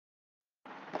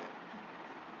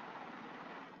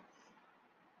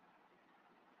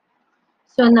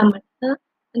So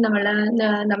നമ്മളുടെ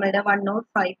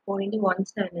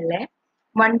 105.17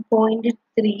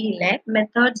 1.3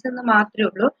 methods എന്ന് മാത്രമേ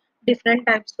ഉള്ളൂ. Different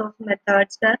types of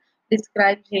methods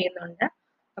describe ചെയ്യുന്നുണ്ട്.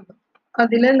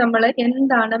 അതിൽ നമ്മൾ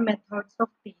എന്താണ് മെത്തേഡ്സ്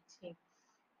ഓഫ് ടീച്ചിങ്?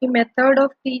 ഈ മെത്തേഡ്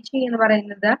ഓഫ് ടീച്ചിങ് എന്ന്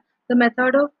പറയുന്നത് the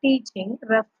method of teaching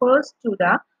refers to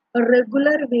the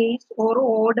regular ways or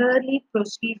orderly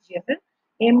procedure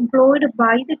employed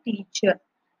by the teacher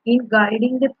in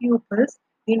guiding the pupils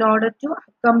in order to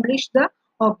accomplish the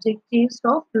objectives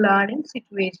of learning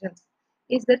situations.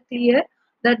 Is that clear?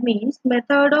 That means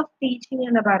method of teaching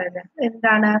എന്ന് പറയുന്നത്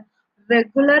എന്താണ്?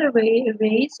 Regular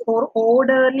ways or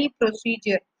orderly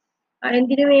procedure.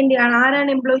 എന്തിനു വേണ്ടിയാണ്? ആരാണ്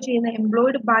employ ചെയ്യുന്നത്?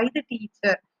 Employed by the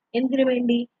teacher. എന്തിനു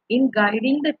വേണ്ടി? In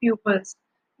guiding the pupils.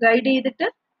 Guide ചെയ്തിട്ട്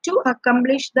to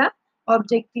accomplish the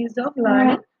objectives of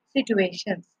learning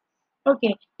situations. Okay,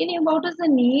 ഇനി what is the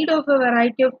need of a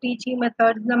variety of teaching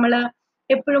methods? നമ്മൾ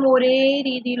എപ്പോഴും ഒരേ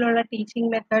രീതിയിലുള്ള ടീച്ചിങ്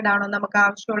മെത്തേഡ് ആണോ നമുക്ക്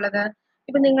ആവശ്യമുള്ളത്?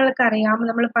 ഇപ്പൊ നിങ്ങൾക്കറിയാം,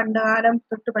 നമ്മൾ പണ്ടുകാലം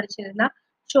തൊട്ട് പഠിച്ചിരുന്ന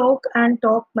ചോക്ക് ആൻഡ്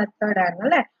ടോക്ക് മെത്തേഡ് ആയിരുന്നു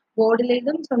അല്ലെ?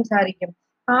 ബോർഡിലേക്കും സംസാരിക്കും.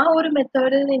 ആ ഒരു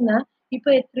മെത്തേഡിൽ നിന്ന് ഇപ്പൊ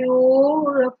എത്രയോ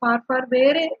ഫാർ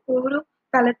വേറെ ഒരു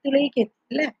തലത്തിലേക്ക് എത്തി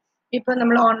അല്ലെ? ഇപ്പൊ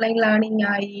നമ്മൾ ഓൺലൈൻ ലേണിംഗ്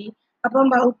ആയി. അപ്പം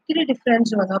ഒത്തിരി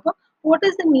ഡിഫറൻസ് വന്നു. അപ്പൊ what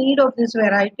is the need of this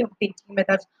variety of teaching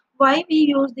methods? Why we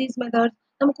use these methods?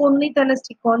 നമുക്ക് ഒന്നിൽ തന്നെ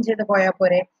സ്റ്റിക്ക് ഓൺ ചെയ്ത് പോയാൽ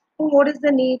പോരെ? What is the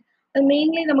need?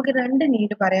 Mainly നമുക്ക് രണ്ട്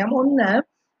നീഡ് പറയാം. ഒന്ന്,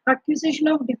 acquisition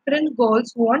of different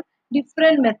goals on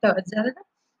different methods. അതായത്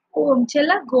ചില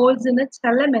ഗോൾസിന്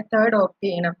ചില മെത്തേഡ് ഓപ്റ്റ്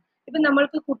ചെയ്യണം. ഇപ്പൊ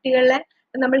നമ്മൾക്ക് കുട്ടികളെ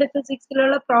നമ്മുടെ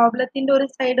ഫിസിക്സിലുള്ള പ്രോബ്ലത്തിന്റെ ഒരു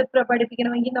സൈഡ്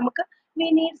പഠിപ്പിക്കണമെങ്കിൽ നമുക്ക് we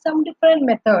need some different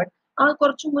method. ആ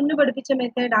കുറച്ച് മുന്നേ പഠിപ്പിച്ച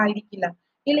മെത്തേഡ് ആയിരിക്കില്ല.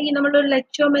 ഇല്ലെങ്കിൽ നമ്മളൊരു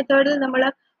ലെക്ചർ മെത്തേഡ് നമ്മൾ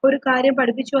ഒരു കാര്യം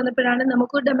പഠിപ്പിച്ചു വന്നപ്പോഴാണ്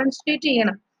നമുക്ക് ഡെമോൺസ്ട്രേറ്റ്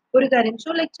ചെയ്യണം ഒരു കാര്യം. So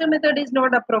lecture method is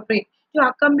not appropriate to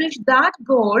accomplish that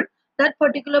goal, that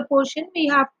particular portion. We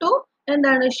have to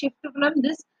എന്താണ് shift from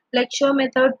this lecture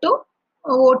method to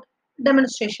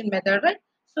demonstration method, right?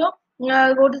 So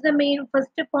what is the main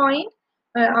first point?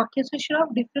 Acquisition of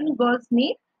different goals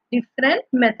need different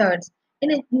methods. In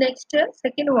next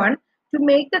second one, to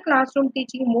make the classroom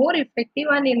teaching more effective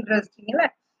and interesting. അല്ലെ?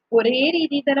 ഒരേ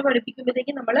രീതിയിൽ തന്നെ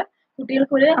പഠിപ്പിക്കുമ്പോഴത്തേക്കും നമ്മൾ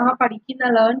കുട്ടികൾക്ക് ഒരു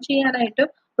പഠിക്കുന്ന learn ചെയ്യാനായിട്ട്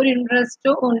ഒരു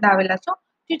ഇൻട്രസ്റ്റോ ഉണ്ടാവില്ല. So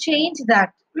to change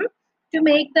that, to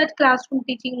make that classroom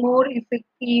teaching more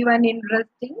effective and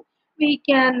interesting, we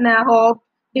can opt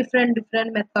different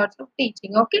methods of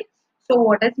teaching. Okay, so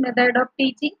what is method of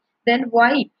teaching? Then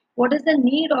why? What is the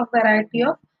need of variety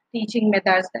of teaching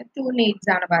methods? The two needs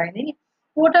are പറയുന്നത്.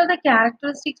 What are the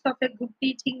characteristics of a good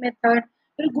teaching method?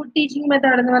 ഒരു good teaching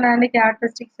method എന്ന് പറഞ്ഞാൽ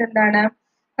characteristics എന്താണ്?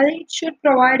 It should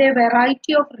provide a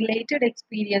variety of related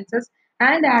experiences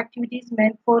and activities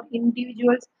meant for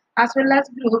individuals as well as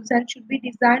groups, and should be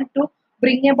designed to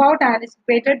bring about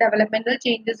anticipated developmental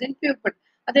changes in pupil.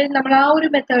 അതായത് നമ്മൾ ആ ഒരു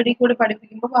മെത്തേഡിൽ കൂടി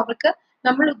പഠിപ്പിക്കുമ്പോൾ അവർക്ക്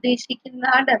നമ്മൾ ഉദ്ദേശിക്കുന്ന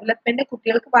ആ ഡെവലപ്മെന്റ്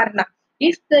കുട്ടികൾക്ക് വരണം.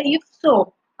 ഇഫ് സോ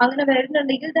അങ്ങനെ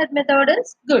വരുന്നുണ്ടെങ്കിൽ that method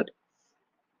is good.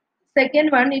 Second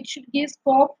one, it should give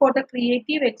scope for the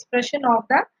creative expression of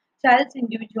the child's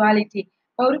individuality.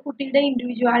 ഒരു കുട്ടിയുടെ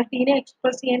ഇൻഡിവിജ്വാലിറ്റീനെ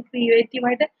എക്സ്പ്രസ് ചെയ്യാൻ,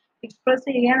 ക്രിയേറ്റീവായിട്ട് എക്സ്പ്രസ്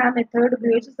ചെയ്യാൻ ആ മെത്തേഡ്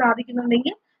ഉപയോഗിച്ച്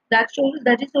സാധിക്കുന്നുണ്ടെങ്കിൽ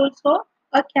that is also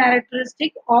a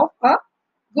characteristic of a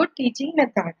good teaching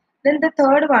method. Then the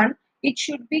third one, it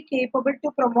should be capable to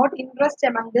promote interest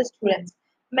among the students.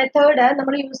 Method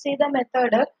നമ്മൾ use ചെയ്ത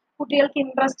method കുട്ടികൾക്ക്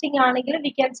ഇൻട്രസ്റ്റിംഗ് ആണെങ്കിൽ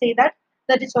we can say that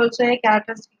is also a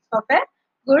characteristic of a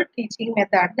good teaching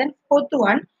method. Then fourth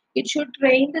one, it should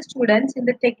train the students in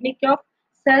the technique of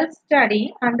self-study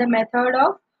and the method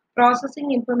of processing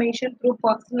information through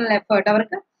personal effort.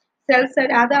 അവർക്ക് self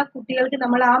study, അത് ആ കുട്ടികൾക്ക്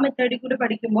നമ്മൾ ആ മെത്തേഡിൽ കൂടി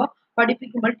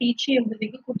പഠിപ്പിക്കുമ്പോൾ teach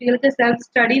ചെയ്യുമ്പോഴത്തേക്കും കുട്ടികൾക്ക് സെൽഫ്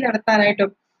സ്റ്റഡി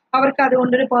നടത്താനായിട്ടും അവർക്ക്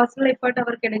അതുകൊണ്ടൊരു പേഴ്സണൽ എഫേർട്ട്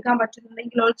അവർക്ക് എടുക്കാൻ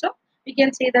പറ്റുന്നുണ്ടെങ്കിൽ also we can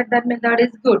say that method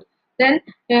is good. Then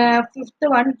fifth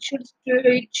one, it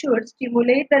should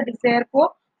stimulate the desire for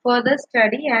further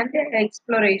study and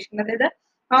exploration. അതായത്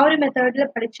ആ ഒരു മെത്തേഡിൽ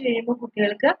പഠിച്ചു കഴിയുമ്പോൾ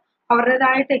കുട്ടികൾക്ക്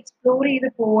അവരുടേതായിട്ട് എക്സ്പ്ലോർ ചെയ്ത്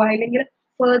പോവുക, അല്ലെങ്കിൽ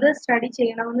ഫർദർ സ്റ്റഡി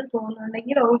ചെയ്യണമെന്ന്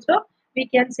തോന്നുന്നുണ്ടെങ്കിൽ also we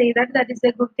can say that is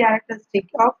a good characteristic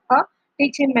of a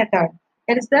teaching method.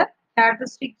 That is the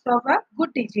characteristics of a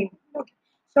good teaching. Okay,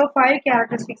 so 5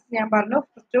 characteristics ഞാൻ പറഞ്ഞു.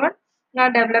 First one,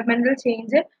 developmental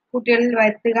change കുട്ടികളിൽ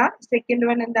വരുത്തുക. Second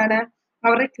one എന്താണ്?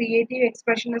 അവരുടെ creative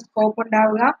എക്സ്പ്രഷന് scope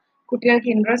ഉണ്ടാവുക, കുട്ടികൾക്ക്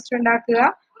interest ഉണ്ടാക്കുക,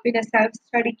 പിന്നെ സെൽഫ്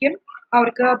സ്റ്റഡിക്കും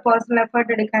അവർക്ക് പേഴ്സണൽ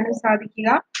എഫേർട്ട് എടുക്കാനും സാധിക്കുക.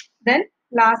 ദെൻ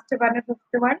ലാസ്റ്റ് പറഞ്ഞ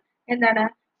ഫിഫ്ത്ത് വൺ എന്താണ്?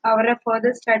 അവരുടെ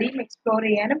ഫർദർ സ്റ്റഡിയും എക്സ്പ്ലോർ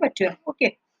ചെയ്യാനും പറ്റുക. Okay,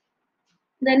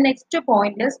 then next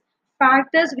point is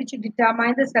factors which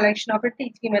determine the selection of A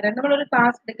teaching method. നമ്മളൊരു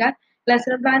ക്ലാസ് എടുക്കാൻ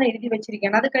ലെസൺ പ്ലാൻ എഴുതി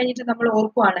വെച്ചിരിക്കുകയാണ്. അത് കഴിഞ്ഞിട്ട് നമ്മൾ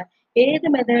ഓർക്കുവാണ് ഏത്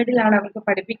മെത്തേഡിലാണ് അവർക്ക്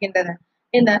പഠിപ്പിക്കേണ്ടത്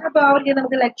എന്ന്. അപ്പൊ അവർക്ക്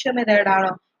നമുക്ക് ലെക്ചർ മെത്തേഡ്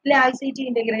ആണോ, അല്ലെ ICT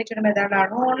ഇന്റഗ്രേറ്റഡ് മെത്തേഡ്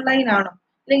ആണോ, ഓൺലൈൻ ആണോ,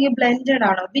 അല്ലെങ്കിൽ ബ്ലെൻഡഡ്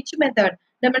ആണോ, വിച്ച് മെത്തേഡ്,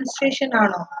 ഡെമോൺസ്ട്രേഷൻ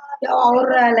ആണോ, ഓർ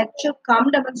ലെക്ചർ കം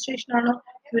ഡെമോൺസ്ട്രേഷൻ ആണോ,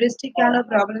 ഹ്യൂറിസ്റ്റിക് ആണോ,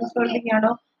 പ്രോബ്ലം സോൾവിംഗ്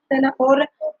ആണോ, ഓർ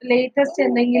ലേറ്റസ്റ്റ്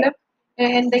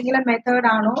എന്തെങ്കിലും മെത്തേഡ്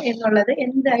ആണോ എന്നുള്ളത്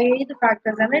ഏത്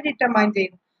ഫാക്ടേഴ്സ് ആണ് ഡിറ്റർമൈൻ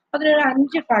ചെയ്യുന്നത്. അതിലൊരു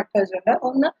 5 ഫാക്ടേഴ്സ് ഉണ്ട്.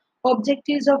 ഒന്ന്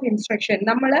ഒബ്ജക്റ്റീവ്സ് ഓഫ് ഇൻസ്ട്രക്ഷൻ.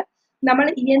 നമ്മൾ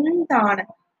എന്താണ്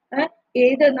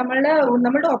ഏത് നമ്മളുടെ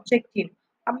objective.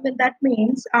 That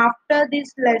means after this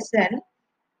lesson,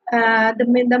 the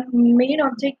main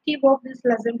objective of this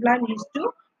lesson plan is to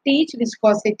teach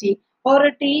viscosity or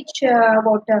teach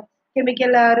water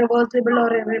chemical reversible or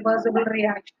irreversible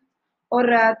reaction or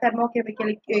thermochemical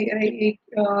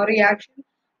reaction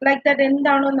like that.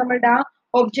 എന്താണോ നമ്മളുടെ ആ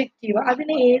objective,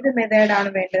 അതിന് ഏത് മെത്തേഡാണ്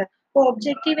വേണ്ടത്. അപ്പോൾ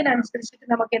ഒബ്ജക്റ്റീവിനനുസരിച്ചിട്ട്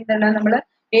നമുക്ക് എന്താണ് നമ്മൾ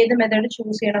ഏത് മെത്തേഡ്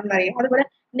ചൂസ് ചെയ്യണം എന്നറിയാം. അതുപോലെ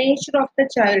നേച്ചർ ഓഫ് ദ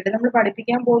ചൈൽഡ്, നമ്മൾ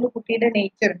പഠിപ്പിക്കാൻ പോകുന്ന കുട്ടിയുടെ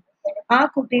നേച്ചർ, ആ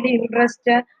കുട്ടിയുടെ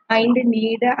ഇൻട്രസ്റ്റ്, അതിന്റെ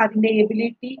നീഡ്, അതിന്റെ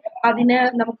എബിലിറ്റി, അതിന്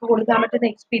നമുക്ക് കൊടുക്കാൻ പറ്റുന്ന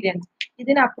എക്സ്പീരിയൻസ്,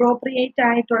 ഇതിന് അപ്രോപ്രിയേറ്റ്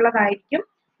ആയിട്ടുള്ളതായിരിക്കും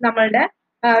നമ്മളുടെ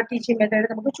ടീച്ചിങ് മെത്തേഡ്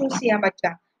നമുക്ക് ചൂസ് ചെയ്യാൻ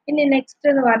പറ്റുക. ഇനി നെക്സ്റ്റ്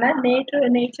എന്ന് പറഞ്ഞാൽ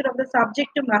nature of the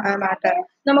subject matter.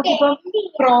 നമുക്കിപ്പം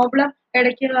പ്രോബ്ലം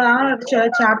ഇടയ്ക്ക് ആ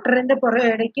ചാപ്റ്ററിന്റെ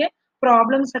ഇടയ്ക്ക്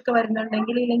പ്രോബ്ലംസ് ഒക്കെ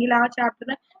വരുന്നുണ്ടെങ്കിൽ, ഇല്ലെങ്കിൽ ആ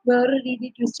ചാപ്റ്ററിന് വേറൊരു രീതി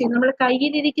ട്വിസ്റ്റ് ചെയ്യും. നമ്മൾ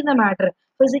കയ്യിലിരിക്കുന്ന മാറ്റർ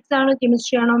ഫിസിക്സ് ആണോ,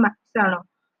 കെമിസ്ട്രി ആണോ, മാത്സ് ആണോ,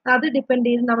 അത് ഡിപ്പെൻഡ്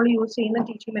ചെയ്ത് നമ്മൾ യൂസ് ചെയ്യുന്ന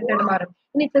ടീച്ചിങ് മെത്തേഡ് മാറും.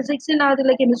 ഇനി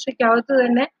ഫിസിക്സിനകത്തുള്ള കെമിസ്ട്രിക്കകത്ത്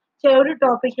തന്നെ ഒരു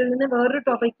ടോപ്പിക്കിൽ നിന്ന് വേറൊരു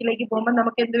ടോപ്പിക്കിലേക്ക് പോകുമ്പോൾ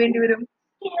നമുക്ക് എന്ത് വേണ്ടി വരും,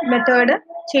 മെത്തേഡ്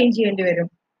ചേഞ്ച് ചെയ്യേണ്ടി വരും.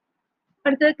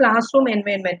 അടുത്തത് ക്ലാസ് റൂം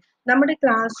എൻവയൺമെന്റ്. നമ്മുടെ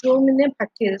ക്ലാസ് റൂമിന്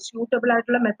പറ്റിയത് സ്യൂട്ടബിൾ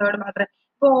ആയിട്ടുള്ള മെത്തേഡ് മാത്രമേ.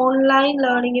 ഇപ്പൊ ഓൺലൈൻ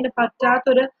ലേണിങ്ങിന്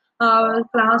പറ്റാത്തൊരു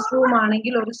ക്ലാസ് റൂം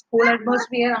ആണെങ്കിൽ, ഒരു സ്കൂൾ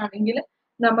അറ്റ്മോസ്ഫിയർ ആണെങ്കിൽ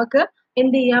നമുക്ക്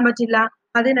എന്ത് ചെയ്യാൻ പറ്റില്ല,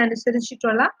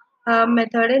 അതിനനുസരിച്ചിട്ടുള്ള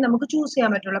മെത്തേഡേ നമുക്ക് ചൂസ്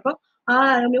ചെയ്യാൻ പറ്റുള്ളൂ. അപ്പൊ ആ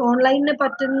ഓൺലൈനിന്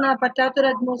പറ്റാത്തൊരു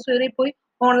അറ്റ്മോസ്ഫിയറിൽ പോയി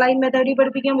ഓൺലൈൻ മെത്തേഡിൽ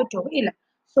പഠിപ്പിക്കാൻ പറ്റുമോ? ഇല്ല.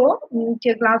 സോ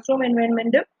ക്ലാസ് റൂം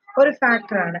എൻവയൺമെന്റ് ഒരു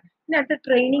ഫാക്ടറാണ്. പിന്നെ അടുത്ത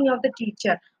ട്രെയിനിങ് ഓഫ് ദ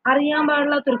ടീച്ചർ. അറിയാൻ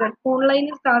പാടില്ലാത്തൊരു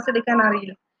ഓൺലൈനിൽ ക്ലാസ് എടുക്കാൻ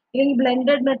അറിയില്ല, ഇല്ലെങ്കിൽ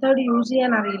ബ്ലെൻഡഡ് മെത്തേഡ് യൂസ്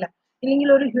ചെയ്യാൻ അറിയില്ല, ഇല്ലെങ്കിൽ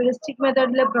ഒരു ഹ്യൂറിസ്റ്റിക്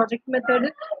മെത്തേഡിലെ പ്രൊജക്ട്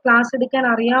മെത്തേഡിൽ ക്ലാസ് എടുക്കാൻ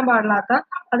അറിയാൻ പാടില്ലാത്ത,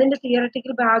 അതിന്റെ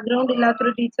തിയററ്റിക്കൽ ബാക്ക്ഗ്രൗണ്ട്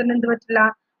ഇല്ലാത്തൊരു ടീച്ചറിന് എന്ത് പറ്റില്ല,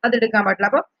 അത് എടുക്കാൻ പറ്റില്ല.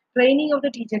 അപ്പൊ ട്രെയിനിങ് ഓഫ് ദ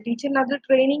ടീച്ചറിന് അത്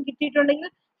ട്രെയിനിങ് കിട്ടിയിട്ടുണ്ടെങ്കിൽ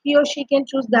he or she can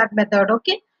choose that method.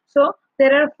 Okay, so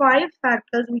there are 5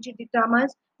 factors which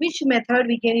determines which method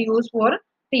we can use for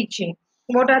teaching.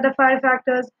 What are the 5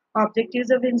 factors? Objectives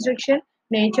of instruction,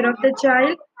 nature of the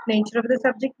child, nature of the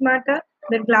subject matter,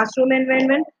 then classroom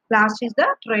environment, last is the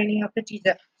training of the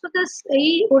teacher. So this ഈ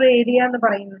ഒരു area എന്ന്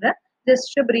പറയുന്നത്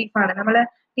just brief ആണ്. നമ്മള്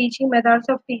teaching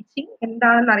methods of teaching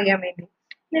എന്താണെന്ന് അറിയാൻ വേണ്ടി.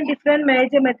 പിന്നെ ഡിഫറെന്റ്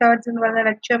മേജർ മെത്തേഡ്സ് എന്ന് പറയുന്നത്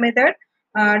lecture method,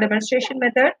 demonstration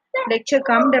method, lecture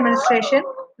cum demonstration,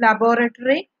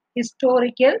 laboratory,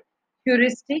 historical,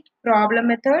 heuristic, problem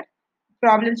method,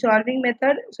 problem solving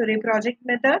method, project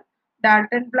method,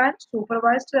 Dalton plan,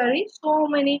 supervised study, so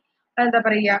many എന്താ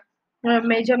പറയുക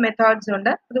മേജർ മെത്തേഡ്സ്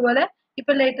ഉണ്ട്. അതുപോലെ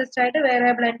ഇപ്പൊ ലേറ്റസ്റ്റ് ആയിട്ട് വേറെ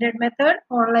ബ്ലെൻഡഡ് മെത്തേഡ്,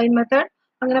 ഓൺലൈൻ മെത്തേഡ്,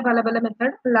 അങ്ങനെ പല പല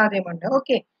മെത്തേഡ് എല്ലാവരെയും ഉണ്ട്.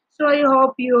 Okay, so I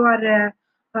hope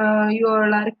you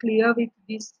all are clear with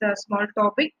this small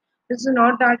topic. This is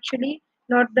not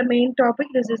the main topic.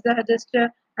 This is just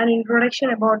an introduction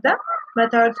about the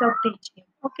methods of teaching.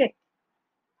 Okay.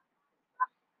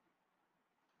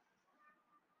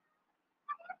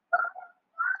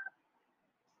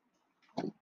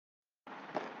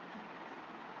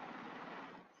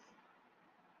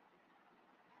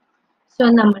 So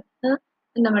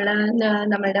നമ്മളുടെ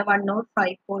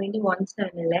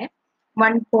 105.17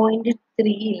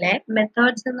 1.3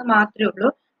 methods എന്ന് മാത്രമേ ഉള്ളൂ.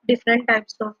 Different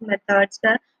types of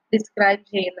methods describe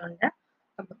ചെയ്യുന്നുണ്ട്.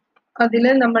 അതിൽ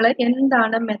നമ്മൾ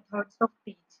എന്താണ് methods of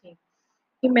teaching.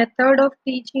 ഈ method of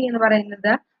teaching എന്ന്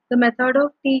പറയുന്നത്, the method of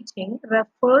teaching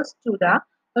refers to the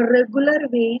regular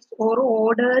ways or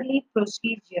orderly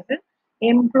procedure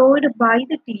employed by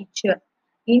the teacher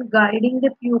in guiding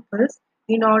the pupils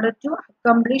in order to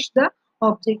accomplish the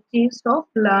objectives of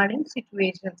learning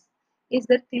situations. Is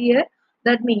that clear?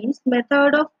 That means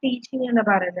method of teaching എന്ന്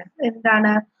പറയുന്നത്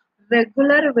എന്താണ്,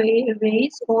 regular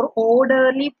ways or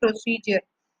orderly procedure.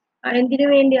 എന്തിനു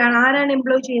വേണ്ടിയാണ്, ആരാണ്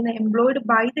employ ചെയ്യുന്നത്, employed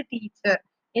by the teacher.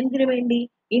 എന്തിനു വേണ്ടി,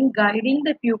 in guiding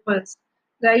the pupils,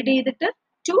 guide ചെയ്തിട്ട്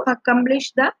to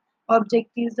accomplish the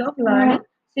objectives of learning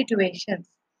situations.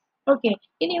 Okay,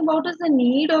 ഇനി what is the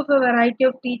need of a variety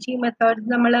of teaching methods.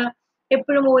 നമ്മൾ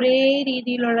എപ്പോഴും ഒരേ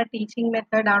രീതിയിലുള്ള ടീച്ചിങ്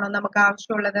മെത്തേഡ് ആണോ നമുക്ക്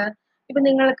ആവശ്യമുള്ളത്? ഇപ്പൊ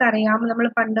നിങ്ങൾക്കറിയാം, നമ്മൾ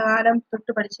പണ്ടുകാലം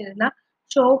തൊട്ട് പഠിച്ചിരുന്ന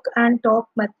ചോക്ക് ആൻഡ്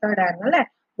ടോക്ക് മെത്തേഡ് ആയിരുന്നു അല്ലെ,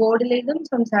 ബോർഡിലേക്കും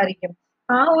സംസാരിക്കും.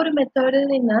 ആ ഒരു മെത്തേഡിൽ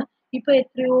നിന്ന് ഇപ്പൊ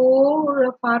എത്രയോ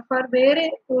ഫാർ വേറെ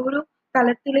ഒരു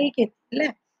തലത്തിലേക്ക് എത്തി അല്ലെ.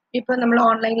 ഇപ്പൊ നമ്മൾ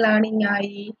ഓൺലൈൻ ലേണിംഗ്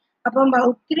ആയി, അപ്പം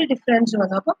ഒത്തിരി ഡിഫറൻസ്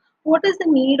വന്നു. അപ്പൊ what is the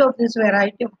need of this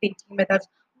variety of teaching methods?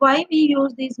 Why we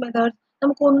use these methods?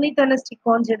 നമുക്ക് ഒന്നിൽ തന്നെ സ്റ്റിക്ക്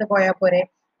ഓൺ ചെയ്ത് പോയാൽ പോരെ?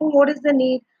 What is the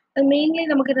need? Mainly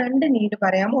നമുക്ക് രണ്ട് നീഡ്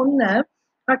പറയാം. ഒന്ന്,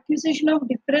 acquisition of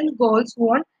different goals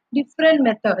on different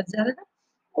methods. അതായത്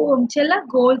ചില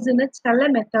ഗോൾസിന് ചില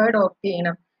മെത്തേഡ് ഓപ്റ്റ്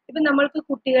ചെയ്യണം. ഇപ്പൊ നമ്മൾക്ക്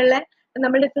കുട്ടികളെ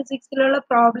നമ്മുടെ ഫിസിക്സിലുള്ള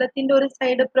പ്രോബ്ലത്തിന്റെ ഒരു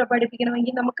സൈഡ്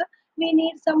പഠിപ്പിക്കണമെങ്കിൽ നമുക്ക് we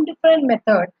need some different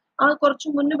method. ആ കുറച്ച്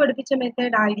മുന്നേ പഠിപ്പിച്ച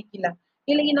മെത്തേഡ് ആയിരിക്കില്ല.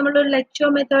 ഇല്ലെങ്കിൽ നമ്മളൊരു ലെക്ചർ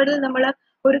മെത്തേഡ് നമ്മൾ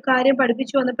ഒരു കാര്യം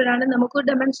പഠിപ്പിച്ചു വന്നപ്പോഴാണ് നമുക്ക്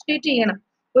ഡെമോൺസ്ട്രേറ്റ് ചെയ്യണം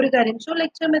ഒരു കാര്യം. So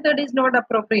lecture method is not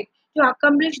appropriate to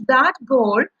accomplish that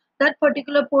goal, that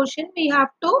particular portion we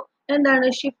have to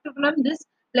എന്താണ് shift from this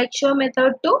lecture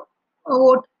method to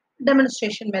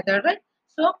demonstration method, right?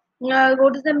 So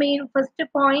what is the main first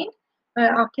point?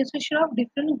 Acquisition of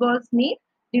different goals need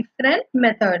different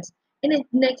methods. In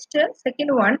next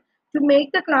second one, to make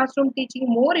the classroom teaching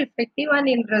more effective and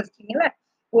interesting. അല്ലെ,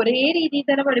 ഒരേ രീതിയിൽ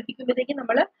തന്നെ പഠിപ്പിക്കുമ്പോഴത്തേക്ക്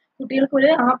നമ്മൾ കുട്ടികൾക്ക്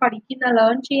ഒരു ആ പഠിക്കുന്ന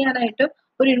learn ചെയ്യാനായിട്ട്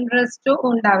ഒരു ഇൻട്രസ്റ്റ്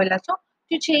ഉണ്ടാവില്ല. So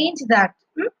to change that,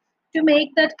 to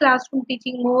make that classroom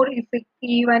teaching more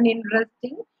effective and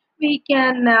interesting, we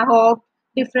can opt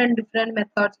different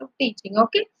methods of teaching.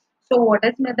 Okay, so what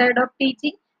is method of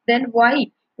teaching, then why,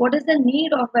 what is the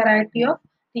need of variety of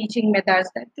teaching methods?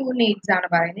 That two needs ആണ്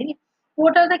പറയുന്നത്.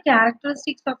 What are the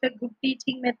characteristics of a good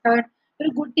teaching method? ഒരു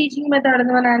good teaching method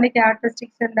എന്ന് പറഞ്ഞാൽ അതിന്റെ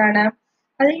characteristics എന്താണ്?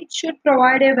 അത് it should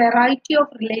provide a variety of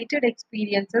related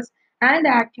experiences and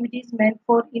activities meant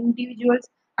for individuals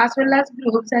as well as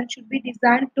groups and should be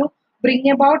designed to bring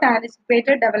about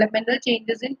anticipated developmental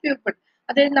changes in pupil.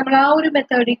 അതായത് നമ്മൾ ആ ഒരു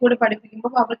മെത്തേഡിൽ കൂടി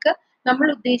പഠിപ്പിക്കുമ്പോൾ അവർക്ക് നമ്മൾ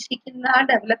ഉദ്ദേശിക്കുന്ന ആ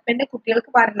ഡെവലപ്മെന്റ്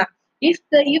കുട്ടികൾക്ക് വരണം.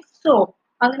 ഇഫ് സോ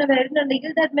അങ്ങനെ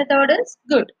വരുന്നുണ്ടെങ്കിൽ that method is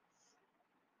good.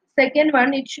 Second one,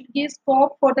 it should give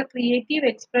scope for the creative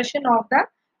expression of the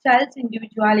child's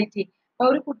individuality.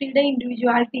 ഒരു കുട്ടിയുടെ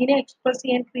ഇൻഡിവിജ്വാലിറ്റീനെ എക്സ്പ്രസ്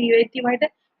ചെയ്യാൻ, ക്രിയേറ്റീവായിട്ട്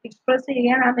എക്സ്പ്രസ്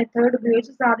ചെയ്യാൻ ആ മെത്തേഡ്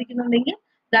ഉപയോഗിച്ച് സാധിക്കുന്നുണ്ടെങ്കിൽ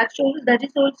that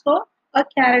is also a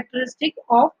characteristic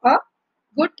of a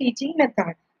good teaching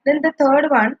method. Then the third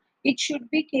one, it should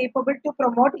be capable to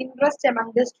promote interest among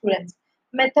the students.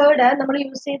 Method നമ്മൾ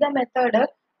use ചെയ്ത method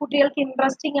കുട്ടികൾക്ക്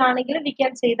ഇൻട്രസ്റ്റിംഗ് ആണെങ്കിൽ we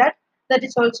can say that that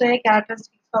is also a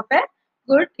characteristic of a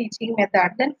good teaching method.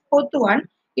 Then fourth one,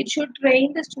 it should train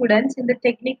the students in the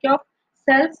technique of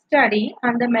self study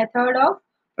and the method of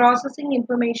processing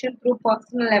information through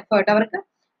personal effort. അവർക്ക്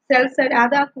self study,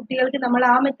 അത് ആ കുട്ടികൾക്ക് നമ്മൾ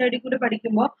ആ മെത്തേഡിൽ കൂടി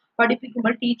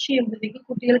പഠിപ്പിക്കുമ്പോൾ teach ചെയ്യുമ്പോഴത്തേക്കും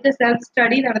കുട്ടികൾക്ക് സെൽഫ്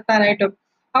സ്റ്റഡി നടത്താനായിട്ടും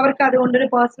അവർക്ക് അതുകൊണ്ടൊരു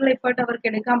പേഴ്സണൽ എഫേർട്ട് അവർക്ക്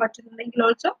എടുക്കാൻ പറ്റുന്നുണ്ടെങ്കിൽ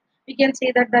also we can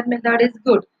say that method is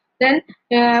good. Then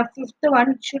fifth one,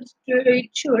 it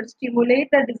should stimulate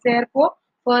the desire for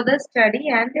further study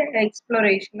and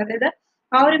exploration. അതായത്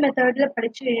ആ ഒരു മെത്തേഡിൽ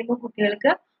പഠിച്ചു കഴിയുമ്പോൾ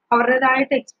കുട്ടികൾക്ക്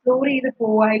അവരുടേതായിട്ട് എക്സ്പ്ലോർ ചെയ്ത്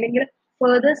പോവുക, അല്ലെങ്കിൽ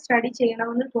ഫർദർ സ്റ്റഡി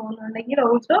ചെയ്യണമെന്ന് തോന്നുന്നുണ്ടെങ്കിൽ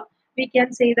also we can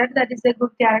say that that is a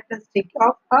good characteristic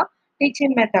of a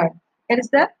teaching method. That is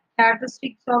the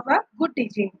characteristics of a good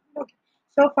teaching. Okay,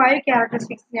 so 5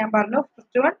 characteristics ഞാൻ പറഞ്ഞു.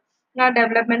 ഫസ്റ്റ് വൺ,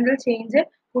 ഡെവലപ്മെന്റൽ ചേഞ്ച്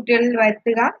കുട്ടികളിൽ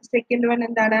വരുത്തുക. Second one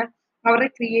എന്താണ്, അവരുടെ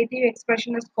creative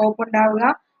എക്സ്പ്രഷന് scope ഉണ്ടാവുക,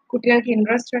 കുട്ടികൾക്ക്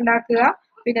interest ഉണ്ടാക്കുക,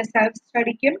 പിന്നെ സെൽഫ്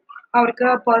സ്റ്റഡിക്കും അവർക്ക്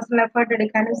പേഴ്സണൽ എഫേർട്ട്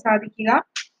എടുക്കാനും സാധിക്കുക.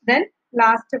 ദെൻ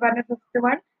ലാസ്റ്റ് പറഞ്ഞ ഫിഫ്ത്ത്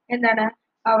വൺ എന്താണ്,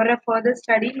 അവരുടെ ഫർദർ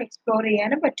സ്റ്റഡിയും എക്സ്പ്ലോർ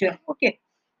ചെയ്യാനും പറ്റുക. Okay,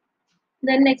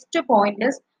 the next point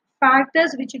is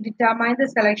factors which determine the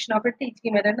selection of a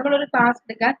teaching method. നമ്മളൊരു ക്ലാസ്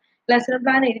എടുക്കാൻ ലെസൺ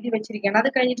പ്ലാൻ എഴുതി വെച്ചിരിക്കുകയാണ്. അത്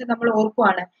കഴിഞ്ഞിട്ട് നമ്മൾ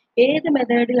ഓർക്കുവാണ് ഏത്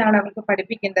മെത്തേഡിലാണ് അവർക്ക്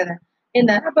പഠിപ്പിക്കേണ്ടത്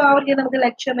എന്ന്. അപ്പൊ അവർക്ക് നമുക്ക്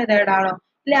ലെക്ചർ മെത്തേഡ് ആണോ,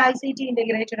 ഇല്ലെ ICT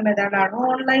ഇന്റഗ്രേറ്റഡ് മെത്തേഡ് ആണോ,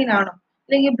 ഓൺലൈൻ ആണോ,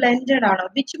 അല്ലെങ്കിൽ ബ്ലെൻഡഡ് ആണോ,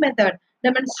 വിച്ച് മെത്തേഡ്,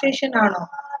 ഡെമോൺസ്ട്രേഷൻ ആണോ,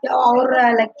 ഓർ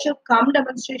ലെക്ചർ കം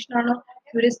ഡെമോൺസ്ട്രേഷൻ ആണോ,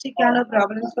 ഹ്യൂറിസ്റ്റിക് ആണോ,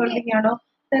 പ്രോബ്ലം സോൾവിംഗ് ആണോ,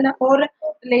 ഓർ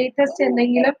ലേറ്റസ്റ്റ്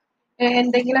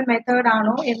എന്തെങ്കിലും മെത്തേഡ്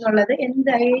ആണോ എന്നുള്ളത്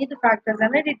ഏത് ഫാക്ടേഴ്സ്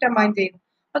ആണ് ഡിറ്റർമൈൻ ചെയ്യുന്നത്.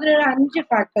 അതിലൊരു 5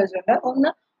 ഫാക്ടേഴ്സ് ഉണ്ട്. ഒന്ന്,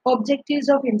 ഒബ്ജക്റ്റീവ്സ്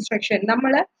ഓഫ് ഇൻസ്ട്രക്ഷൻ.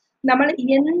 നമ്മൾ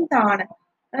എന്താണ്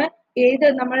ഏത്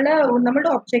നമ്മളുടെ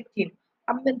objective.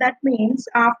 That means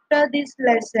after this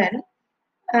lesson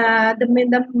the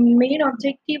main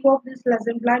objective of this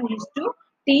lesson plan is to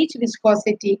teach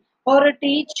viscosity or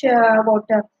teach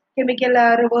chemical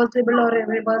reversible or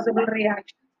irreversible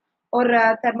reaction or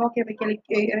thermochemical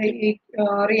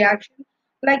reaction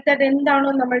like that.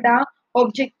 എന്താണോ നമ്മളുടെ ആ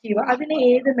objective, അതിന്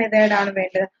ഏത് മെത്തേഡാണ്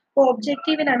വേണ്ടത്. അപ്പോൾ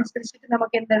ഒബ്ജക്റ്റീവിനനുസരിച്ചിട്ട്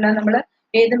നമുക്ക് എന്താണ് നമ്മൾ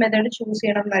ഏത് മെത്തേഡ് ചൂസ്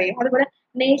ചെയ്യണം എന്നറിയാം. അതുപോലെ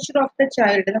നേച്ചർ ഓഫ് ദ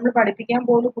ചൈൽഡ്, നമ്മൾ പഠിപ്പിക്കാൻ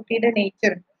പോകുന്ന കുട്ടിയുടെ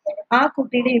നേച്ചർ, ആ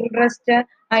കുട്ടിയുടെ ഇൻട്രസ്റ്റ്,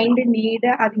 അതിന്റെ നീഡ്,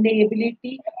 അതിന്റെ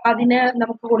എബിലിറ്റി, അതിന്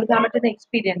നമുക്ക് കൊടുക്കാൻ പറ്റുന്ന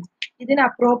എക്സ്പീരിയൻസ്, ഇതിന്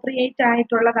അപ്രോപ്രിയേറ്റ്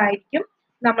ആയിട്ടുള്ളതായിരിക്കും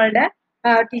നമ്മളുടെ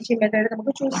ടീച്ചിങ് മെത്തേഡ്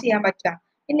നമുക്ക് ചൂസ് ചെയ്യാൻ പറ്റുക.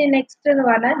 ഇനി നെക്സ്റ്റ് എന്ന്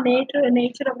പറഞ്ഞാൽ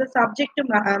nature of the subject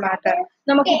matter.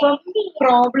 നമുക്കിപ്പം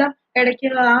പ്രോബ്ലം ഇടയ്ക്ക്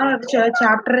ആ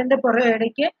ചാപ്റ്ററിന്റെ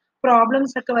ഇടയ്ക്ക്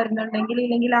പ്രോബ്ലംസ് ഒക്കെ വരുന്നുണ്ടെങ്കിൽ,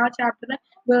 ഇല്ലെങ്കിൽ ആ ചാപ്റ്ററിന്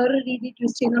വേറൊരു രീതി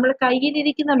ട്വിസ്റ്റ് ചെയ്യും. നമ്മൾ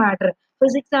കയ്യിലിരിക്കുന്ന മാറ്റർ,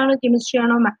 ഫിസിക്സ് ആണോ, കെമിസ്ട്രി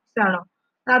ആണോ, മാത്സ് ആണോ,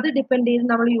 അത് ഡിപ്പെൻഡ് ചെയ്ത്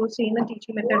നമ്മൾ യൂസ് ചെയ്യുന്ന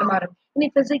ടീച്ചിങ് മെത്തേഡ് മാറും. ഇനി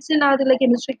ഫിസിക്സിനകത്തുള്ള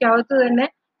കെമിസ്ട്രിക്കകത്ത് തന്നെ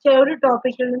ഒരു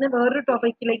ടോപ്പിക്കിൽ നിന്ന് വേറൊരു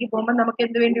ടോപ്പിക്കിലേക്ക് പോകുമ്പോൾ നമുക്ക്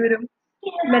എന്ത് വേണ്ടി വരും?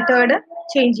 മെത്തേഡ്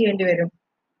ചേഞ്ച് ചെയ്യേണ്ടി വരും.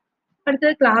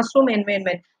 അടുത്തത് ക്ലാസ് റൂം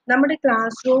എൻവയൺമെന്റ്. നമ്മുടെ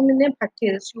ക്ലാസ് റൂമിനെ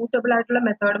പറ്റിയത് സ്യൂട്ടബിൾ ആയിട്ടുള്ള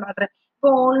മെത്തേഡ് മാത്രമേ. ഇപ്പൊ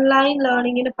ഓൺലൈൻ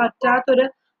ലേണിങ്ങിന് പറ്റാത്തൊരു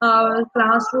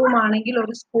ക്ലാസ് റൂം ആണെങ്കിൽ,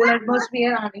 ഒരു സ്കൂൾ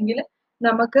അറ്റ്മോസ്ഫിയർ ആണെങ്കിൽ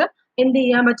നമുക്ക് എന്ത്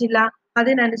ചെയ്യാൻ പറ്റില്ല?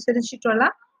 അതിനനുസരിച്ചിട്ടുള്ള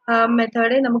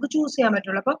മെത്തേഡെ നമുക്ക് ചൂസ് ചെയ്യാൻ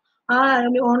പറ്റുള്ളൂ. അപ്പൊ ആ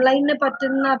ഓൺലൈനിന്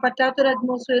പറ്റാത്തൊരു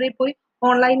അറ്റ്മോസ്ഫിയറിൽ പോയി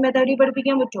ഓൺലൈൻ മെത്തേഡിൽ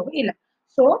പഠിപ്പിക്കാൻ പറ്റുമോ? ഇല്ല.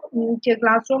 സോ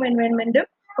ക്ലാസ് റൂം എൻവയൺമെന്റ്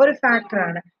ഒരു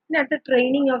ഫാക്ടറാണ്. പിന്നെ അടുത്ത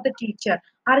ട്രെയിനിങ് ഓഫ് ദ ടീച്ചർ.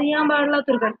 അറിയാൻ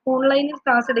പാടില്ലാത്തൊരു കാര്യം, ഓൺലൈനിൽ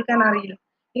ക്ലാസ് എടുക്കാൻ അറിയില്ല,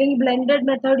 ഇല്ലെങ്കിൽ ബ്ലെൻഡഡ്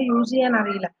മെത്തേഡ് യൂസ് ചെയ്യാൻ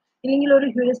അറിയില്ല, ഇല്ലെങ്കിൽ ഒരു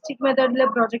ഹ്യൂറിസ്റ്റിക് മെത്തേഡിലെ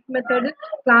പ്രൊജക്ട് മെത്തേഡിൽ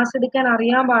ക്ലാസ് എടുക്കാൻ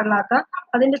അറിയാൻ പാടില്ലാത്ത,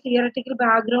 അതിന്റെ തിയററ്റിക്കൽ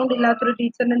ബാക്ക്ഗ്രൗണ്ട് ഇല്ലാത്തൊരു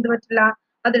ടീച്ചറിന് എന്ത് പറ്റില്ല?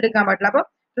 അത് എടുക്കാൻ പറ്റില്ല. അപ്പൊ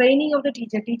ട്രെയിനിങ് ഓഫ് ദ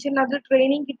ടീച്ചർ, ടീച്ചറിന് അത്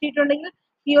ട്രെയിനിങ് കിട്ടിയിട്ടുണ്ടെങ്കിൽ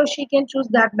he or she can choose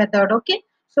that method. Okay,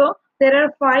 so there are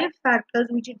 5 factors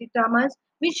which determines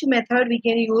which method we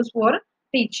can use for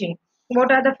teaching. What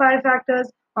are the 5 factors?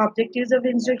 Objectives of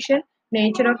instruction,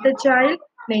 nature of the child,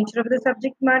 nature of the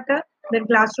subject matter, then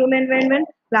classroom environment,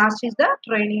 last is the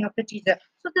training of the teacher.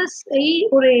 So this ഈ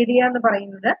ഒരു area എന്ന്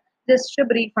പറയുന്നത് just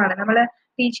brief ആണ്. നമ്മള്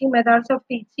teaching methods of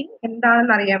teaching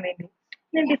എന്താണെന്ന് അറിയാൻ വേണ്ടി.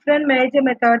 പിന്നെ ഡിഫറെന്റ് മേജർ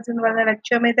മെത്തേഡ്സ് എന്ന് പറയുന്നത്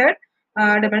lecture method,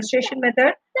 demonstration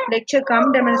method, lecture cum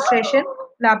demonstration,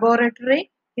 laboratory,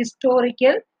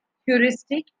 historical,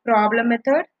 heuristic, problem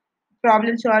method,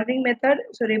 problem solving method,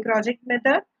 project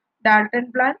method, Dalton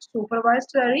plan, supervised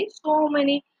study, so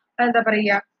many എന്താ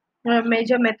പറയുക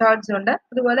മേജർ മെത്തേഡ്സ് ഉണ്ട്.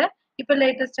 അതുപോലെ ഇപ്പൊ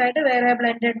ലേറ്റസ്റ്റ് ആയിട്ട് വേറെ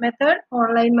ബ്ലെൻഡഡ് മെത്തേഡ്,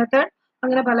 ഓൺലൈൻ മെത്തേഡ്,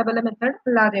 അങ്ങനെ പല പല മെത്തേഡ്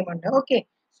അല്ലാതെയും ഉണ്ട്. Okay,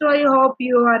 so I hope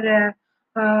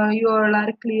you all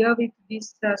are clear with this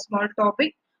small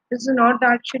topic. This is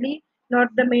not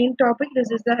the main topic. This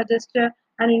is just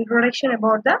an introduction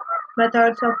about the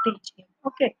methods of teaching.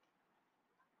 Okay.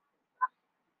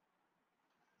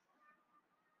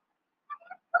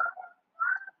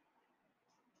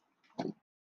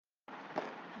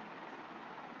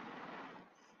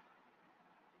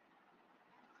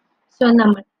 So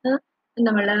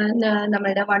നമ്മളുടെ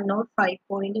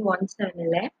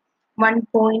 105.17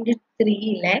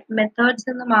 1.3 methods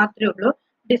എന്ന് മാത്രമേ ഉള്ളൂ.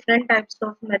 Different types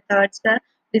of methods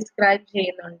describe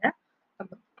ചെയ്യുന്നുണ്ട്.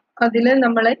 അതിൽ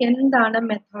നമ്മൾ എന്താണ്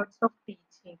methods of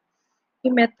teaching? ഈ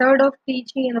method of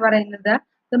teaching എന്ന് പറയുന്നത്,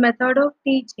 the method of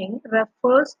teaching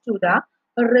refers to the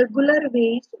regular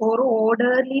ways or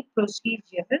orderly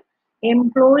procedure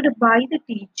employed by the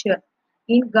teacher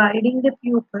in guiding the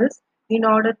pupils in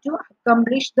order to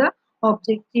accomplish the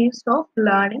objectives of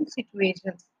learning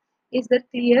situations. Is that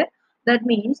clear? That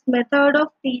means method of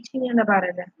teaching എന്ന്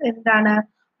പറയുന്നത് എന്താണ്?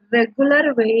 Regular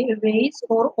ways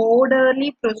or orderly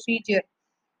procedure.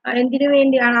 എന്തിനു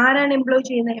വേണ്ടിയാണ്? ആരാണ് employ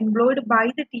ചെയ്യുന്നത്? Employed by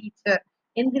the teacher.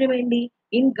 എന്തിനു വേണ്ടി?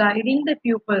 In guiding the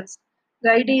pupils.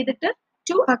 Guide ചെയ്തിട്ട്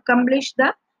to accomplish the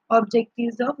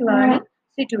objectives of learning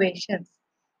situations.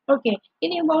 Okay,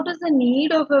 ഇനി what is the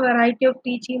need of a variety of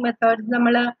teaching methods?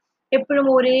 നമ്മൾ എപ്പോഴും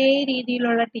ഒരേ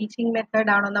രീതിയിലുള്ള ടീച്ചിങ്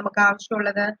മെത്തേഡ് ആണോ നമുക്ക്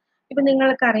ആവശ്യമുള്ളത്? ഇപ്പൊ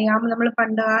നിങ്ങൾക്കറിയാം, നമ്മൾ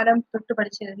പണ്ടുകാലം തൊട്ട്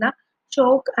പഠിച്ചിരുന്ന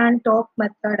ചോക്ക് ആൻഡ് ടോക്ക്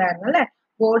മെത്തേഡ് ആയിരുന്നു അല്ലെ?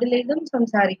 ബോർഡിലേക്കും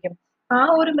സംസാരിക്കും. ആ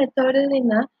ഒരു മെത്തേഡിൽ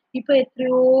നിന്ന് ഇപ്പൊ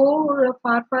എത്രയോ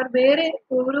ഫാർ വേറെ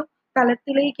ഒരു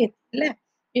തലത്തിലേക്ക് എത്തി അല്ലെ?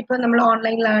 ഇപ്പൊ നമ്മൾ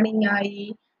ഓൺലൈൻ ലേണിംഗ് ആയി.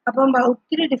 അപ്പം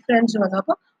ഒത്തിരി ഡിഫറൻസ് വന്നു.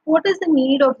 അപ്പൊ what is the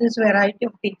need of this variety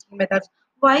of teaching methods?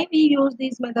 Why we use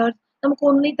these methods? നമുക്ക്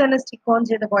ഒന്നിൽ തന്നെ സ്റ്റിക്ക് ഓൺ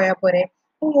ചെയ്ത് പോയാൽ പോരെ?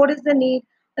 What is the need?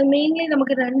 Mainly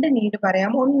നമുക്ക് രണ്ട് നീഡ്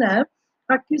പറയാം. ഒന്ന്,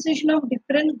 acquisition of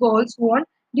different goals on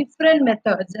different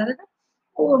methods. അതായത്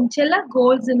ചില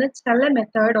ഗോൾസിന് ചില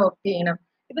മെത്തേഡ് ഓപ്റ്റ് ചെയ്യണം.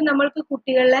 ഇപ്പൊ നമ്മൾക്ക്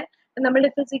കുട്ടികളെ നമ്മുടെ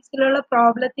ഫിസിക്സിലുള്ള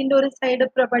പ്രോബ്ലത്തിന്റെ ഒരു സൈഡ്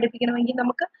പഠിപ്പിക്കണമെങ്കിൽ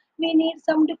നമുക്ക് we need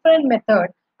some different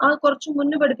method. ആ കുറച്ച്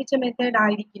മുന്നേ പഠിപ്പിച്ച മെത്തേഡ്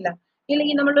ആയിരിക്കില്ല.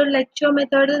 ഇല്ലെങ്കിൽ നമ്മളൊരു ലെക്ചർ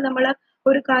മെത്തേഡിൽ നമ്മൾ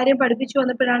ഒരു കാര്യം പഠിപ്പിച്ചു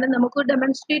വന്നപ്പോഴാണ് നമുക്ക്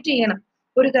ഡെമോൺസ്ട്രേറ്റ് ചെയ്യണം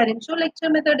ഒരു കാര്യം. So lecture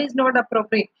method is not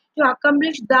appropriate to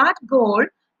accomplish that goal,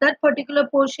 that particular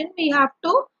portion. We have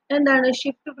to എന്താണ്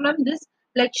shift from this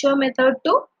lecture method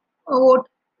to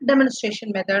demonstration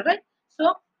method, right? So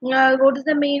what is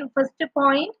the main first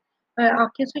point?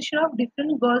 Acquisition of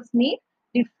different goals need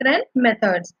different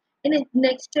methods. And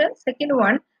next second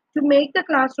one, to make the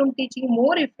classroom teaching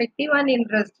more effective and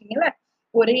interesting. അല്ലെ?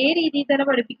 ഒരേ രീതിയിൽ തന്നെ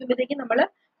പഠിപ്പിക്കുമ്പോഴത്തേക്ക് നമ്മൾ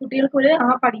കുട്ടികൾക്ക് ഒരു ആ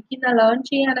പഠിക്കുന്ന learn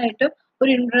ചെയ്യാനായിട്ട് ഒരു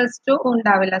ഇൻട്രസ്റ്റ്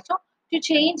ഉണ്ടാവില്ല. So to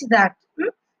change that,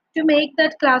 to make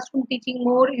that classroom teaching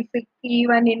more effective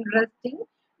and interesting,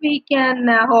 we can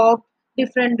opt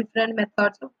different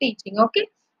methods of teaching. Okay,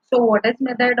 so what is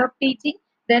method of teaching?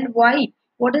 Then why?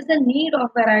 What is the need of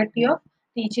variety of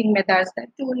teaching methods?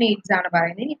 Two needs ആണ്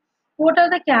പറയുന്നത്. What are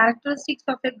the characteristics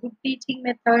of a good teaching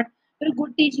method? ഒരു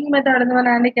good teaching method എന്ന്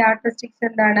പറഞ്ഞാൽ അതിന്റെ characteristics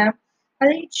എന്താണ്?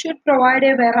 It should provide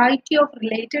a variety of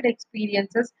related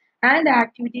experiences and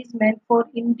activities meant for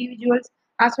individuals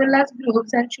as well as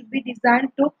groups and should be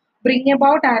designed to bring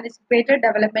about anticipated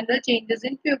developmental changes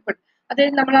in pupil.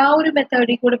 അതായത് നമ്മൾ ആ ഒരു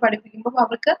മെത്തേഡിൽ കൂടെ പഠിപ്പിക്കുമ്പോൾ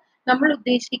അവർക്ക് നമ്മൾ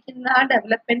ഉദ്ദേശിക്കുന്ന ആ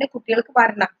ഡെവലപ്മെന്റ് കുട്ടികൾക്ക്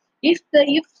വരണം.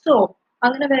 If so,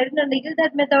 അങ്ങനെ വരുന്നുണ്ടെങ്കിൽ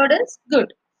that method is good.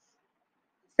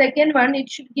 Second one, it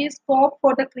should give scope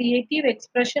for the creative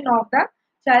expression of the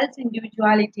child's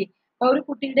individuality. ഒരു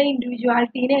കുട്ടിയുടെ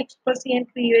ഇൻഡിവിജ്വാലിറ്റീനെ എക്സ്പ്രസ് ചെയ്യാൻ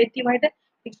ക്രിയേറ്റീവ് ആയിട്ട്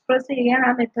എക്സ്പ്രസ് ചെയ്യാൻ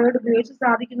ആ മെത്തേഡ് ഉപയോഗിച്ച്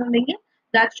സാധിക്കുന്നുണ്ടെങ്കിൽ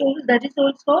that is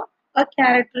also a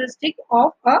characteristic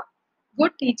of a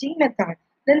good teaching method.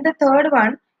 Then the third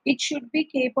one, it should be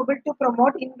capable to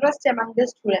promote interest among the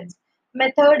students.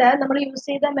 Method നമ്മൾ use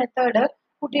ചെയ്ത മെത്തേഡ്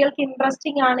കുട്ടികൾക്ക്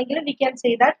interesting ആണെങ്കിൽ we can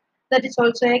say that is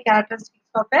also a characteristic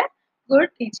of a good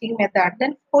teaching method.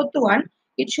 Then fourth one,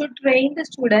 it should train the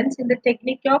students in the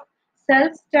technique of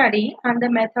self-study and the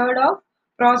method of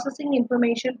processing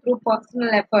information through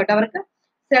personal effort. അവർക്ക്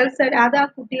self study അത് ആ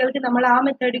കുട്ടികൾക്ക് നമ്മൾ ആ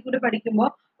മെത്തേഡിൽ കൂടി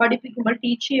പഠിപ്പിക്കുമ്പോൾ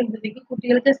teach ചെയ്യുമ്പോഴത്തേക്ക്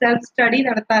കുട്ടികൾക്ക് സെൽഫ് സ്റ്റഡി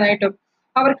നടത്താനായിട്ടും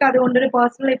അവർക്ക് അതുകൊണ്ടൊരു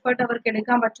പേഴ്സണൽ എഫേർട്ട് അവർക്ക്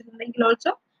എടുക്കാൻ പറ്റുന്നുണ്ടെങ്കിൽ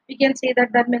also we can say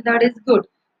that method is good.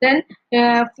 Then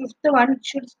fifth one,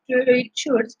 it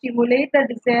should stimulate the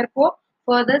desire for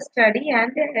further study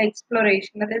and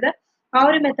exploration. അതായത് ആ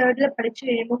ഒരു മെത്തേഡിൽ പഠിച്ചു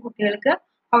കഴിയുമ്പോൾ കുട്ടികൾക്ക്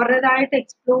അവരുടേതായിട്ട്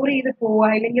എക്സ്പ്ലോർ ചെയ്ത് പോവുക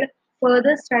അല്ലെങ്കിൽ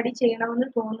further study ചെയ്യണമെന്ന്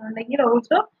തോന്നുന്നുണ്ടെങ്കിൽ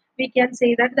also we can say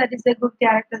that is a good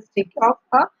characteristic of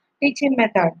a teaching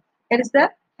method. That is the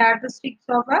characteristics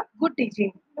of a good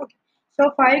teaching. Okay. So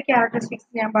 5 characteristics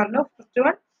ഞാൻ പറഞ്ഞു. First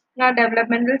one,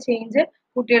 developmental change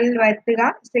കുട്ടികളിൽ വരുത്തുക.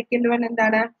 Second one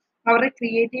എന്താണ്, അവരുടെ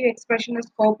creative എക്സ്പ്രഷന്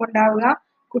scope ഉണ്ടാവുക,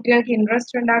 കുട്ടികൾക്ക്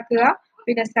interest ഉണ്ടാക്കുക,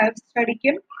 പിന്നെ സെൽഫ്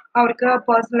സ്റ്റഡിക്കും അവർക്ക്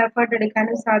പേഴ്സണൽ എഫേർട്ട്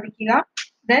എടുക്കാനും സാധിക്കുക.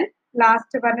 ദെൻ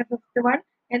ലാസ്റ്റ് പറഞ്ഞ ഫിഫ്ത്ത് വൺ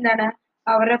എന്താണ്,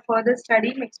 അവരുടെ ഫർദർ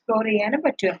സ്റ്റഡിയും എക്സ്പ്ലോർ ചെയ്യാനും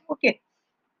പറ്റുക. Okay.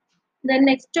 Then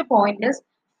next point is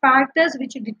factors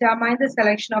which determine the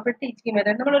selection of a teaching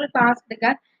method. നമ്മളൊരു ക്ലാസ്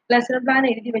എടുക്കാൻ ലെസൺ പ്ലാൻ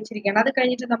എഴുതി വെച്ചിരിക്കുകയാണ്. അത്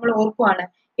കഴിഞ്ഞിട്ട് നമ്മൾ ഓർക്കുവാണ്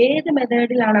ഏത്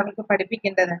മെത്തേഡിലാണ് അവർക്ക്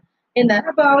പഠിപ്പിക്കേണ്ടത് എന്ന്.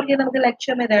 അപ്പൊ അവർക്ക് നമുക്ക്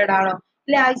ലെക്ചർ മെത്തേഡ് ആണോ,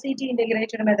 ഇല്ല ICT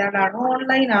ഇന്റഗ്രേറ്റഡ് മെത്തേഡ് ആണോ,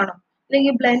 ഓൺലൈൻ ആണോ,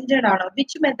 അല്ലെങ്കിൽ ബ്ലെൻഡഡ് ആണോ,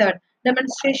 വിച്ച് മെത്തേഡ്,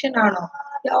 ഡെമോൺസ്ട്രേഷൻ ആണോ,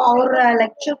 ഓർ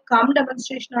ലെക്ചർ കം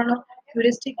ഡെമോൺസ്ട്രേഷൻ ആണോ,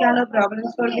 ഹ്യൂറിസ്റ്റിക് ആണോ, പ്രോബ്ലം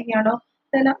സോൾവിംഗ് ആണോ,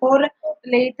 ഓർ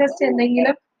ലേറ്റസ്റ്റ്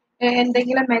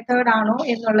എന്തെങ്കിലും മെത്തേഡ് ആണോ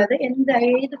എന്നുള്ളത്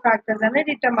ഏത് ഫാക്ടേഴ്സ് ആണ്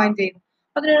ഡിറ്റർമൈൻ ചെയ്യുന്നത്.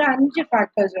 അതിനൊരു 5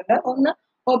 ഫാക്ടേഴ്സ് ഉണ്ട്. ഒന്ന്,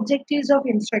 ഒബ്ജക്റ്റീവ്സ് ഓഫ്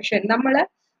ഇൻസ്ട്രക്ഷൻ. നമ്മൾ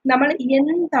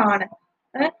എന്താണ്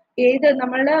ഏത്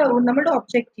നമ്മളുടെ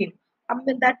objective.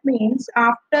 That means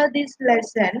after this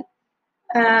lesson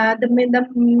the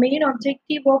main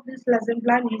objective of this lesson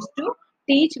plan is to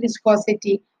teach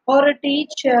viscosity or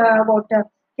teach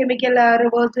chemical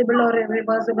reversible or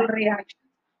irreversible reaction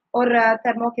or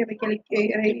thermochemical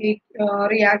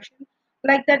reaction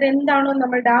like that. എന്താണോ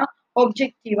നമ്മളുടെ ആ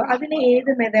objective, അതിന്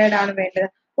ഏത് മെത്തേഡാണ് വേണ്ടത്.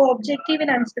 അപ്പോൾ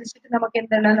ഒബ്ജക്റ്റീവിനനുസരിച്ചിട്ട് നമുക്ക്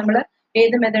എന്താണ് നമ്മൾ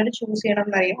ഏത് മെത്തേഡ് ചൂസ് ചെയ്യണം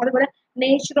എന്നറിയാം. അതുപോലെ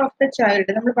നേച്ചർ ഓഫ് ദ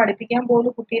ചൈൽഡ്, നമ്മൾ പഠിപ്പിക്കാൻ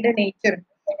പോകുന്ന കുട്ടിയുടെ നേച്ചർ,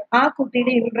 ആ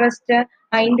കുട്ടിയുടെ ഇൻട്രസ്റ്റ്,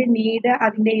 അതിന്റെ നീഡ്,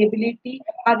 അതിന്റെ എബിലിറ്റി,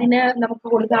 അതിന് നമുക്ക്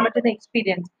കൊടുക്കാൻ പറ്റുന്ന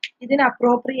എക്സ്പീരിയൻസ്, ഇതിന്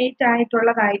അപ്രോപ്രിയേറ്റ്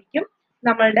ആയിട്ടുള്ളതായിരിക്കും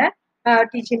നമ്മളുടെ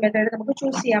ടീച്ചിങ് മെത്തേഡ് നമുക്ക്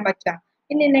ചൂസ് ചെയ്യാൻ പറ്റുക.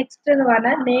 ഇനി നെക്സ്റ്റ് എന്ന്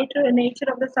പറഞ്ഞാൽ nature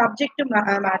of the subject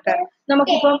matter.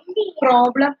 നമുക്കിപ്പം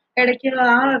പ്രോബ്ലം ഇടയ്ക്ക്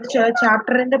ആ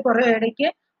ചാപ്റ്ററിന്റെ ഇടയ്ക്ക്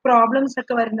പ്രോബ്ലംസ്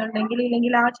ഒക്കെ വരുന്നുണ്ടെങ്കിൽ,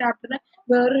 ഇല്ലെങ്കിൽ ആ ചാപ്റ്ററിന്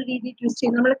വേറൊരു രീതി ട്വിസ്റ്റ്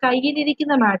ചെയ്യും. നമ്മൾ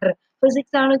കയ്യിലിരിക്കുന്ന മാറ്റർ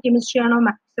ഫിസിക്സ് ആണോ, കെമിസ്ട്രി ആണോ,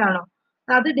 മാത്സ് ആണോ,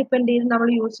 അത് ഡിപ്പെൻഡ് ചെയ്ത് നമ്മൾ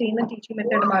യൂസ് ചെയ്യുന്ന ടീച്ചിങ്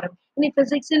മെത്തേഡ് മാറും. ഇനി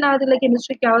ഫിസിക്സിനകത്തുള്ള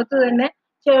കെമിസ്ട്രിക്കകത്ത് തന്നെ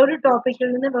ഒരു ടോപ്പിക്കിൽ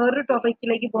നിന്ന് വേറൊരു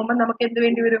ടോപ്പിക്കിലേക്ക് പോകുമ്പോൾ നമുക്ക് എന്ത്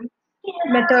വേണ്ടി വരും,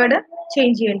 മെത്തേഡ്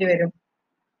ചേഞ്ച് ചെയ്യേണ്ടി വരും.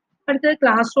 അടുത്തത്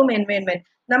ക്ലാസ് റൂം എൻവയൺമെന്റ്.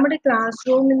 നമ്മുടെ ക്ലാസ്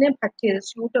റൂമിന് പറ്റിയത്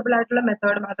സ്യൂട്ടബിൾ ആയിട്ടുള്ള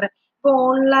മെത്തേഡ് മാത്രമേ. ഇപ്പൊ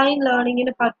ഓൺലൈൻ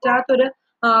ലേണിങ്ങിന് പറ്റാത്തൊരു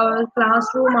ക്ലാസ്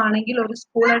റൂം ആണെങ്കിൽ, ഒരു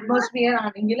സ്കൂൾ അറ്റ്മോസ്ഫിയർ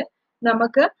ആണെങ്കിൽ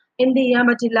നമുക്ക് എന്ത് ചെയ്യാൻ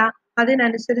പറ്റില്ല,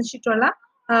 അതിനനുസരിച്ചിട്ടുള്ള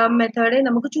മെത്തേഡെ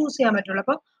നമുക്ക് ചൂസ് ചെയ്യാൻ പറ്റുള്ളൂ.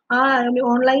 അപ്പൊ ആ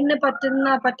ഓൺലൈനിന്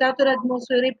പറ്റാത്തൊരു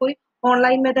അറ്റ്മോസ്ഫിയറിൽ പോയി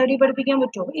ഓൺലൈൻ മെത്തേഡിൽ പഠിപ്പിക്കാൻ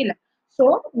പറ്റുമോ? ഇല്ല. സോ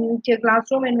ക്ലാസ്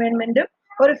റൂം എൻവയൺമെന്റ്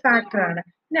ഒരു ഫാക്ടറാണ്.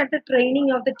 പിന്നെ അടുത്ത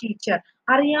ട്രെയിനിങ് ഓഫ് ദ ടീച്ചർ.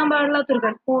 അറിയാൻ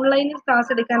പാടില്ലാത്തൊരു ഓൺലൈനിൽ ക്ലാസ്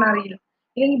എടുക്കാൻ അറിയില്ല,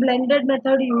 ഇല്ലെങ്കിൽ ബ്ലെൻഡഡ്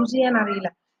മെത്തേഡ് യൂസ് ചെയ്യാൻ അറിയില്ല,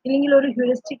 ഇല്ലെങ്കിൽ ഒരു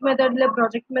ഹ്യൂറിസ്റ്റിക് മെത്തേഡിലെ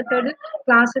പ്രൊജക്ട് മെത്തേഡിൽ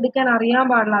ക്ലാസ് എടുക്കാൻ അറിയാൻ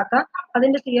പാടില്ലാത്ത,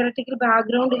 അതിന്റെ തിയററ്റിക്കൽ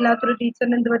ബാക്ക്ഗ്രൗണ്ട് ഇല്ലാത്തൊരു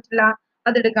ടീച്ചറിന് എന്ത് പറ്റില്ല,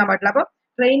 അത് എടുക്കാൻ പറ്റില്ല. അപ്പൊ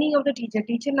ട്രെയിനിങ് ഓഫ് ദ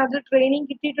ടീച്ചറിന് അത് ട്രെയിനിങ്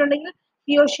കിട്ടിയിട്ടുണ്ടെങ്കിൽ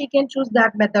he or she can choose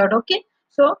that method. Okay,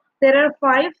 so there are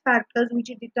 5 factors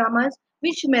which determines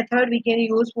which method we can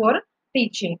use for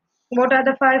teaching. What are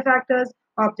the 5 factors?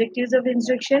 Objectives of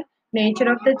instruction, nature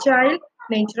of the child,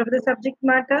 nature of the subject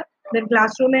matter, then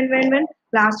classroom environment,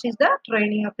 last is the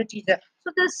training of the teacher.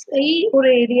 So this ഒരു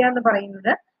area എന്ന്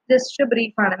പറയുന്നത് just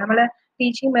brief ആണ്. നമ്മളെ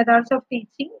teaching methods of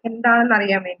teaching എന്താണെന്ന്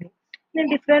അറിയാൻ വേണ്ടി. പിന്നെ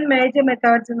different major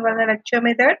methods എന്ന് പറയുന്നത് lecture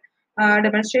method,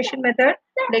 demonstration method,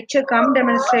 lecture cum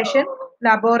demonstration,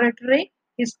 laboratory,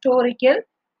 historical,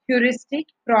 heuristic,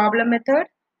 problem method,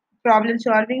 problem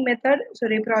solving method,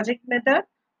 sorry, project method,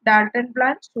 Dalton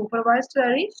plan, supervised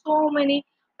study, so many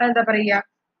എന്താ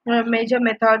പറയുക major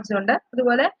methods ഉണ്ട്.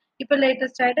 അതുപോലെ ഇപ്പൊ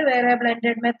ലേറ്റസ്റ്റ് ആയിട്ട് വേറെ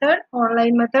ബ്ലെൻഡഡ് മെത്തേഡ്,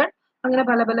 ഓൺലൈൻ മെത്തേഡ്, അങ്ങനെ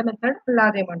പല പല method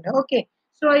അല്ലാതെയുമുണ്ട്. Okay,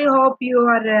 so I hope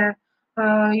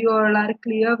you all are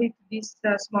clear with this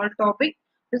small topic.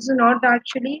 This is not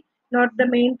actually not the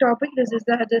main topic. This is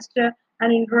just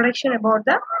an introduction about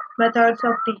the methods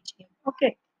of teaching.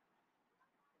 Okay.